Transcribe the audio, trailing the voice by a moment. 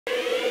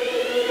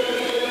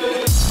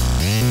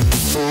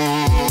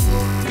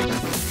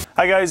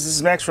Hi guys, this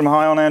is Max from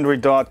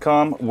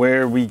HighOnAndroid.com,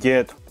 where we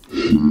get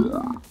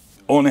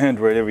on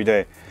Android every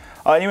day.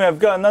 Anyway, I've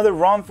got another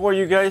ROM for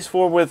you guys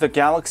with the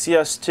Galaxy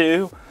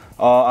S2.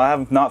 I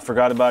have not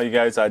forgot about you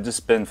guys. I've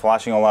just been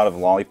flashing a lot of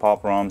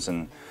lollipop ROMs,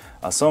 and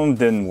some of them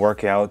didn't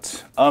work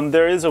out.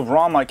 There is a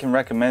ROM I can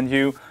recommend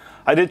you.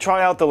 I did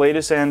try out the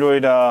latest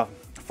Android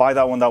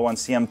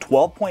 5.1.1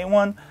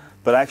 CM12.1,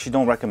 but I actually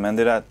don't recommend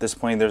it at this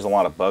point. There's a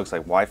lot of bugs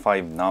like Wi-Fi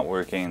not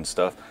working and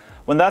stuff.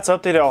 When that's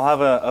updated, I'll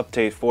have an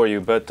update for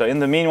you. But in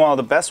the meanwhile,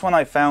 the best one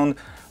I found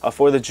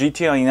for the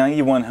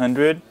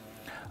GT-i9100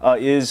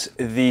 is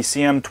the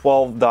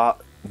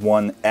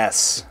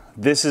CM12.1S.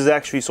 This is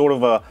actually sort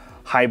of a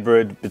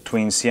hybrid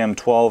between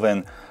CM12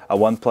 and a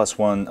OnePlus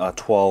One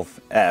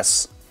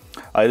 12S.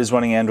 It is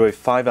running Android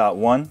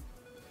 5.1.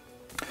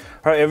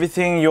 Alright,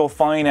 everything you'll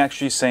find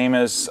actually same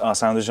as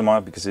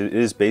CyanogenMod because it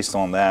is based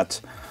on that.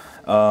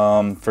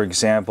 For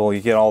example, you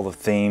get all the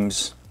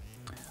themes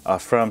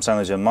from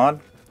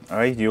CyanogenMod.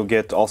 Alright, you'll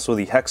get also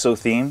the Hexo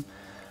theme.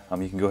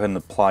 You can go ahead and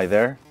apply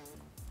there,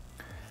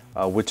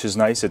 which is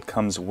nice. It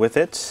comes with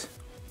it.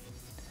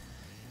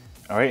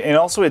 Alright, and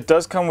also it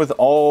does come with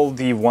all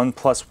the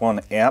OnePlus One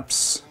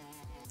apps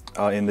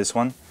in this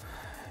one.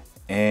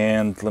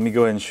 And let me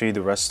go ahead and show you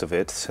the rest of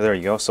it. So there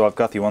you go. So I've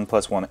got the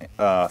OnePlus One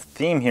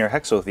theme here,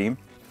 Hexo theme.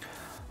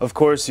 Of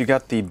course, you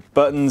got the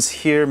buttons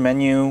here,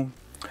 menu.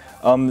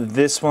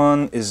 This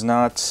one is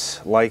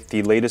not like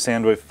the latest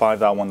Android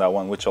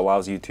 5.1.1, which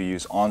allows you to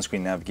use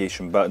on-screen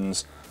navigation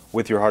buttons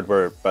with your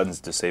hardware buttons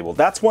disabled.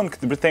 That's one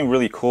thing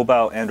really cool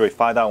about Android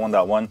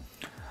 5.1.1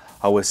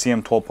 with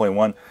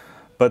CM12.1.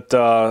 But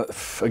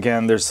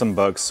again, there's some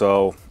bugs,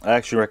 so I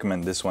actually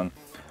recommend this one.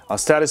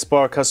 Status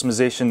bar,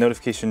 customization,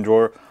 notification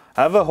drawer.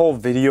 I have a whole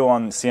video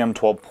on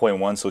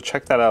CM12.1, so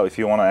check that out if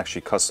you want to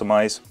actually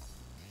customize.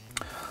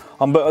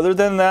 But other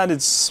than that,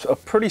 it's a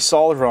pretty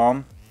solid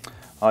ROM.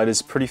 It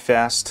is pretty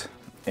fast,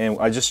 and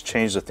I just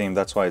changed the theme,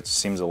 that's why it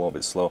seems a little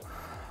bit slow.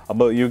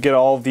 But you get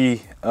all the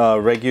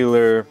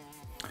regular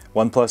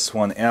OnePlus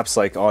One apps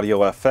like Audio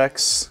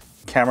FX,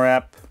 Camera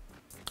app.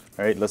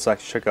 Alright, let's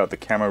actually check out the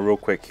camera real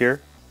quick here.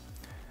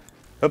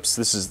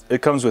 Oops,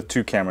 it comes with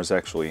two cameras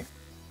actually.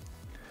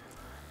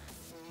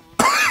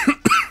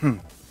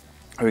 Here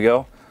we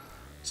go.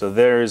 So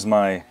there is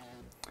my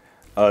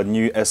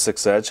new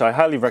S6 Edge. I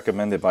highly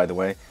recommend it, by the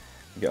way.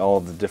 You get all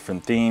of the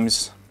different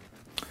themes.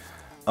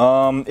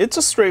 It's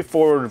a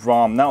straightforward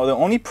ROM. Now, the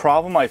only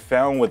problem I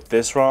found with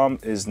this ROM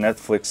is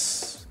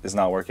Netflix is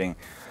not working.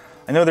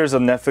 I know there's a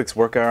Netflix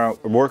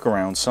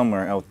workaround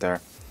somewhere out there.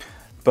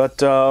 But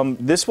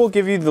this will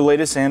give you the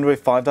latest Android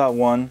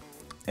 5.1.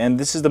 And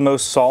this is the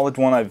most solid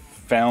one I've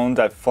found.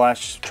 I've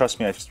flashed, trust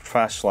me, I've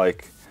flashed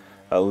like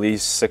at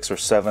least 6 or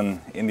 7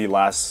 in the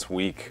last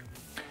week.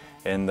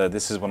 And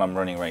this is what I'm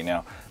running right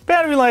now.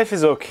 Battery life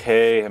is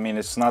okay. I mean,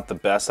 it's not the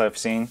best I've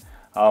seen.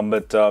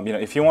 But you know,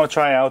 if you want to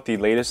try out the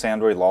latest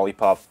Android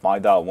Lollipop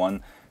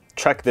 5.1,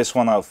 check this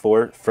one out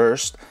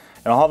first.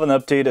 And I'll have an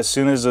update as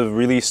soon as a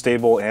really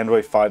stable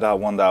Android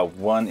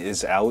 5.1.1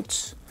 is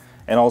out.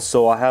 And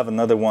also, I have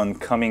another one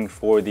coming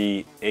for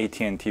the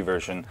AT&T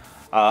version.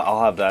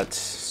 I'll have that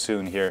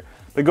soon here.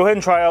 But go ahead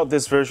and try out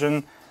this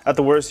version. At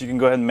the worst, you can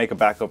go ahead and make a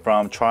backup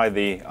ROM. Try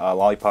the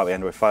Lollipop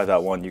Android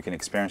 5.1. You can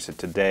experience it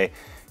today.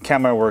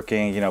 Camera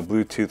working, you know,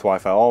 Bluetooth,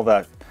 Wi-Fi, all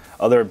that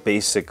other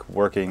basic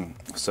working.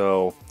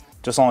 So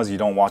just as long as you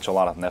don't watch a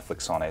lot of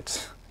Netflix on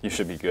it, you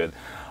should be good.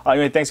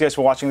 Anyway, thanks guys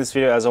for watching this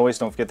video. As always,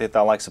 don't forget to hit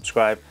that like,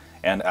 subscribe,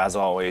 and as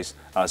always,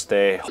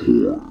 stay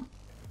on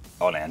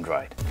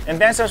Android. And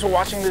thanks guys for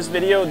watching this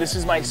video. This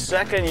is my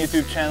second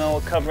YouTube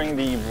channel covering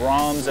the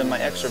ROMs and my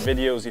extra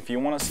videos. If you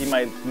want to see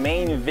my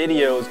main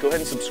videos, go ahead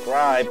and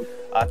subscribe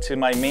to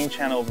my main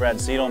channel over at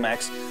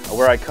Zenomax,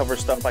 where I cover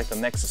stuff like the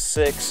Nexus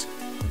 6,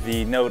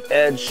 the Note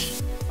Edge,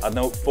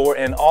 Note 4,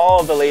 and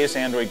all of the latest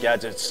Android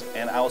gadgets.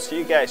 And I will see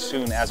you guys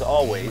soon. As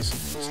always,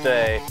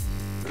 stay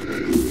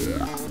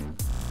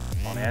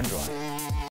on Android.